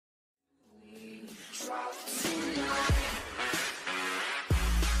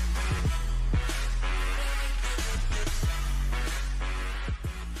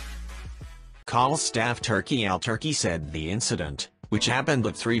Call staff Turkey. Al-Turkey said the incident, which happened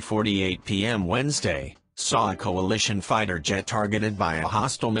at 3:48 p.m. Wednesday, saw a coalition fighter jet targeted by a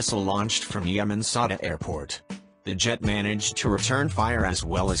hostile missile launched from Yemen's Sada airport. The jet managed to return fire as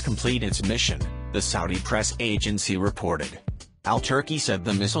well as complete its mission, the Saudi press agency reported. Al-Turkey said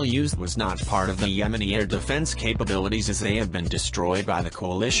the missile used was not part of the Yemeni air defense capabilities as they have been destroyed by the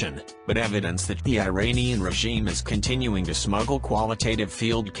coalition, but evidence that the Iranian regime is continuing to smuggle qualitative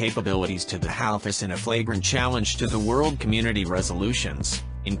field capabilities to the Houthis in a flagrant challenge to the world community resolutions,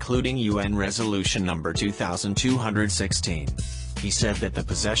 including UN Resolution No. 2216. He said that the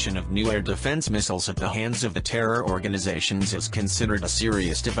possession of new air defense missiles at the hands of the terror organizations is considered a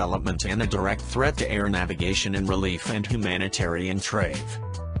serious development and a direct threat to air navigation and relief and humanitarian trade.